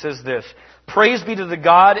 1:3 says this. Praise be to the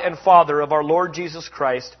God and Father of our Lord Jesus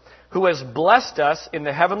Christ, who has blessed us in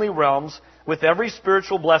the heavenly realms with every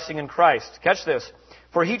spiritual blessing in Christ. Catch this.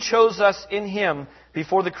 For He chose us in Him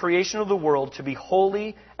before the creation of the world to be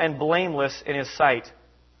holy and blameless in His sight.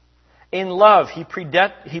 In love, He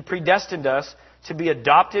predestined us to be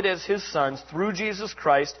adopted as His sons through Jesus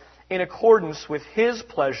Christ in accordance with His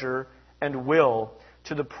pleasure and will,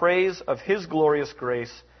 to the praise of His glorious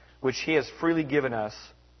grace, which He has freely given us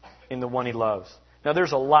in the one He loves. Now,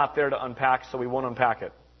 there's a lot there to unpack, so we won't unpack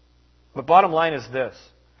it. But bottom line is this.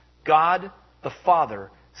 God, the Father,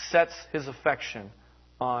 sets His affection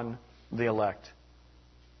on the elect.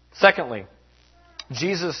 Secondly,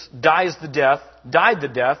 Jesus died the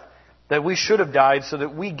death that we should have died so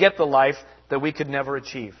that we get the life that we could never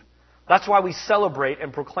achieve. That's why we celebrate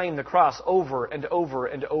and proclaim the cross over and over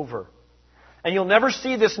and over. And you'll never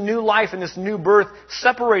see this new life and this new birth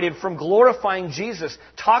separated from glorifying Jesus,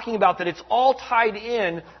 talking about that it's all tied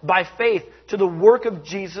in by faith to the work of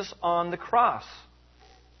Jesus on the cross.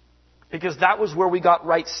 Because that was where we got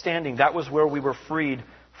right standing. That was where we were freed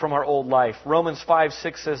from our old life. Romans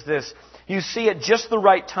 5:6 says this, you see, at just the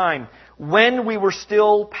right time, when we were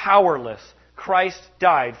still powerless, Christ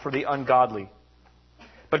died for the ungodly.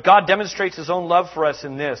 But God demonstrates His own love for us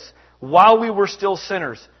in this. While we were still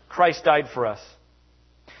sinners, Christ died for us.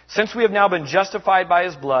 Since we have now been justified by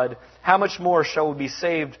His blood, how much more shall we be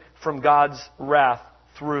saved from God's wrath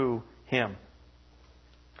through Him?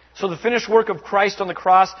 So the finished work of Christ on the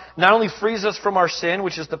cross not only frees us from our sin,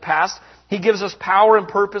 which is the past, He gives us power and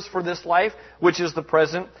purpose for this life, which is the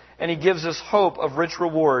present, and He gives us hope of rich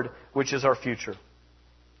reward, which is our future.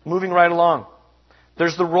 Moving right along.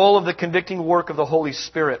 There's the role of the convicting work of the Holy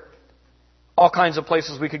Spirit. All kinds of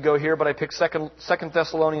places we could go here, but I picked 2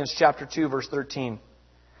 Thessalonians chapter 2, verse 13.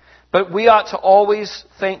 But we ought to always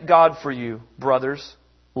thank God for you, brothers,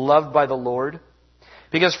 loved by the Lord,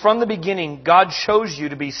 Because from the beginning, God chose you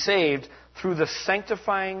to be saved through the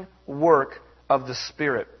sanctifying work of the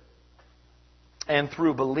Spirit and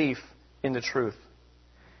through belief in the truth.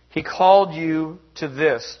 He called you to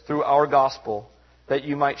this through our gospel, that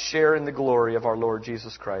you might share in the glory of our Lord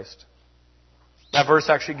Jesus Christ. That verse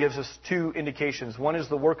actually gives us two indications. One is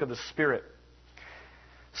the work of the Spirit.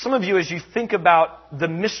 Some of you, as you think about the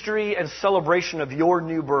mystery and celebration of your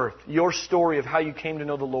new birth, your story of how you came to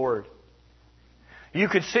know the Lord, you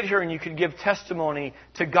could sit here and you could give testimony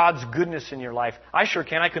to God's goodness in your life. I sure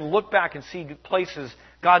can. I can look back and see places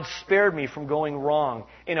God spared me from going wrong,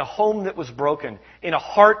 in a home that was broken, in a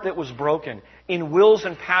heart that was broken, in wills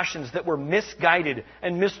and passions that were misguided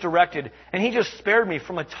and misdirected. And He just spared me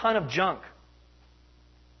from a ton of junk.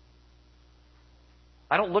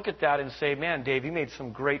 I don't look at that and say, man, Dave, you made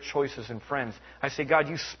some great choices in friends. I say, God,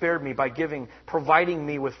 you spared me by providing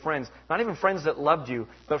me with friends. Not even friends that loved you,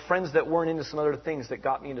 but friends that weren't into some other things that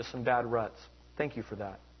got me into some bad ruts. Thank you for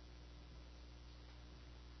that.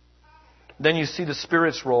 Then you see the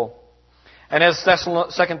Spirit's role. And as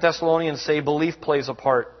 2 Thessalonians say, belief plays a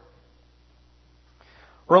part.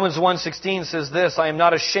 Romans 1:16 says this, I am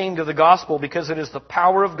not ashamed of the gospel because it is the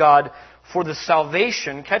power of God for the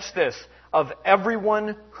salvation, catch this, of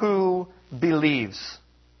everyone who believes.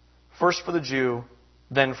 First for the Jew,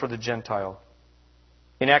 then for the Gentile.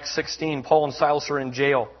 In Acts 16, Paul and Silas are in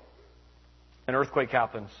jail. An earthquake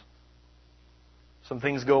happens. Some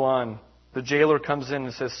things go on. The jailer comes in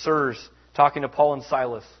and says, Sirs, talking to Paul and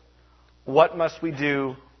Silas, what must we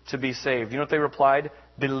do to be saved? You know what they replied?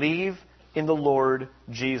 Believe in the Lord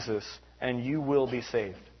Jesus, and you will be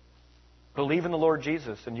saved. Believe in the Lord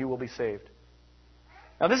Jesus, and you will be saved.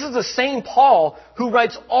 Now, this is the same Paul who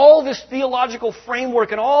writes all this theological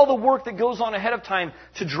framework and all the work that goes on ahead of time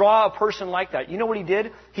to draw a person like that. You know what he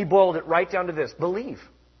did? He boiled it right down to this. Believe.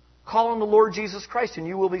 Call on the Lord Jesus Christ and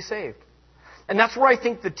you will be saved. And that's where I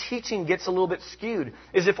think the teaching gets a little bit skewed,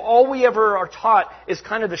 is if all we ever are taught is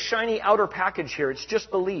kind of the shiny outer package here, it's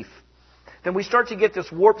just belief, then we start to get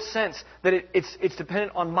this warped sense that it's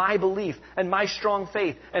dependent on my belief and my strong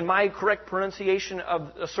faith and my correct pronunciation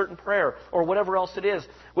of a certain prayer or whatever else it is,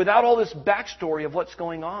 without all this backstory of what's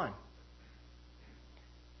going on.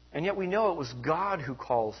 And yet we know it was God who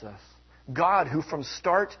calls us. God who from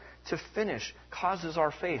start to finish causes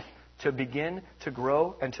our faith to begin, to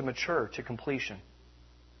grow, and to mature to completion.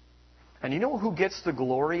 And you know who gets the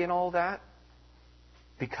glory in all that?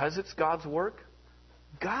 Because it's God's work?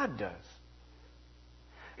 God does.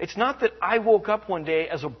 It's not that I woke up one day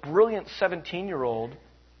as a brilliant 17-year-old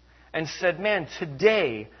and said, man,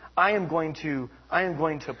 today I am going to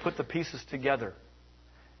put the pieces together.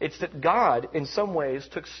 It's that God, in some ways,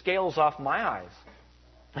 took scales off my eyes.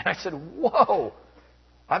 And I said, whoa,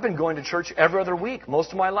 I've been going to church every other week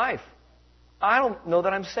most of my life. I don't know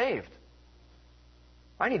that I'm saved.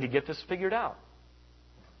 I need to get this figured out.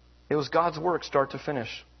 It was God's work, start to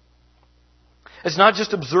finish. It's not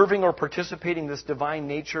just observing or participating in this divine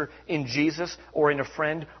nature in Jesus or in a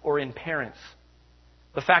friend or in parents.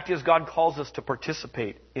 The fact is, God calls us to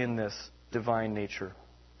participate in this divine nature.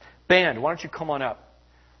 Band, why don't you come on up?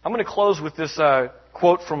 I'm going to close with this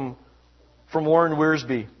quote from Warren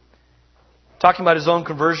Wiersbe. Talking about his own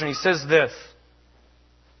conversion, he says this.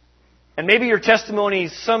 And maybe your testimony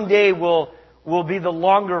someday will be the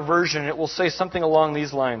longer version. It will say something along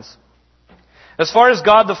these lines. As far as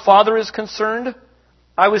God the Father is concerned,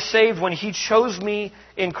 I was saved when He chose me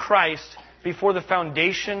in Christ before the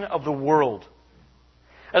foundation of the world.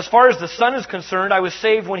 As far as the Son is concerned, I was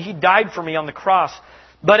saved when He died for me on the cross.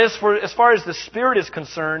 But as far as the Spirit is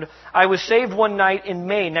concerned, I was saved one night in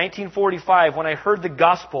May 1945 when I heard the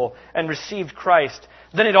gospel and received Christ.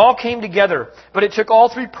 Then it all came together, but it took all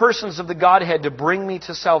three persons of the Godhead to bring me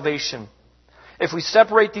to salvation. If we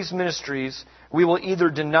separate these ministries, we will either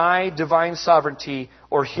deny divine sovereignty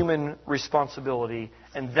or human responsibility,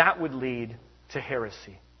 and that would lead to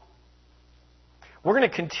heresy. We're going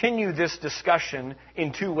to continue this discussion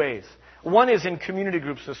in two ways. One is in community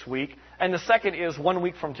groups this week, and the second is 1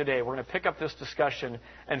 week from today. We're going to pick up this discussion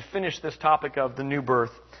and finish this topic of the new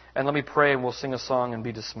birth. And let me pray and we'll sing a song and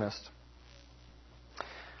be dismissed.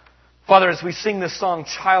 Father, as we sing this song,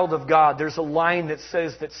 Child of God, there's a line that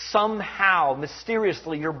says that somehow,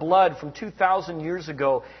 mysteriously, your blood from 2,000 years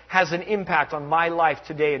ago has an impact on my life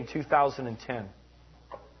today in 2010.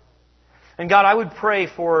 And God, I would pray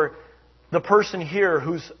for the person here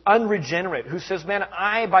who's unregenerate, who says, man,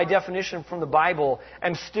 I, by definition from the Bible,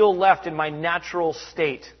 am still left in my natural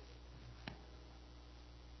state.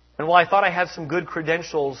 And while I thought I had some good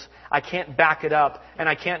credentials, I can't back it up, and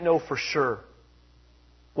I can't know for sure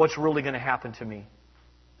what's really going to happen to me.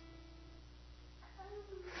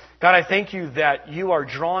 God, I thank you that you are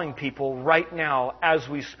drawing people right now as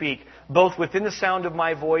we speak, both within the sound of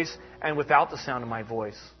my voice and without the sound of my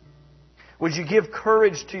voice. Would you give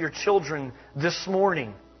courage to your children this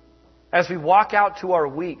morning as we walk out to our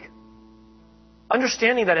week?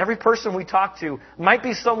 Understanding that every person we talk to might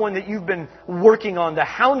be someone that you've been working on, the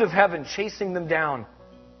hound of heaven, chasing them down.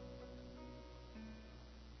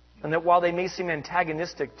 And that while they may seem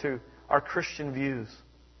antagonistic to our Christian views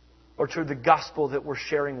or to the gospel that we're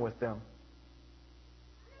sharing with them,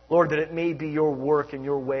 Lord, that it may be your work and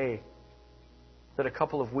your way that a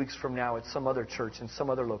couple of weeks from now at some other church in some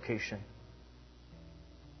other location,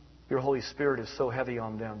 your Holy Spirit is so heavy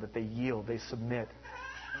on them that they yield, they submit.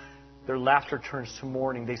 Their laughter turns to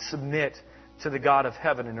mourning. They submit to the God of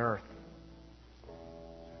heaven and earth.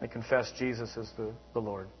 They confess Jesus as the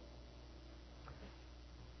Lord.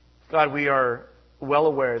 God, we are well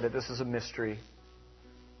aware that this is a mystery.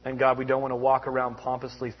 And God, we don't want to walk around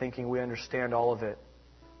pompously thinking we understand all of it.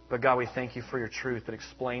 But God, we thank you for your truth that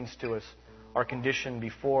explains to us our condition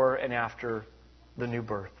before and after the new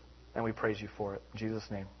birth. And we praise you for it. In Jesus'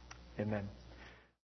 name, amen.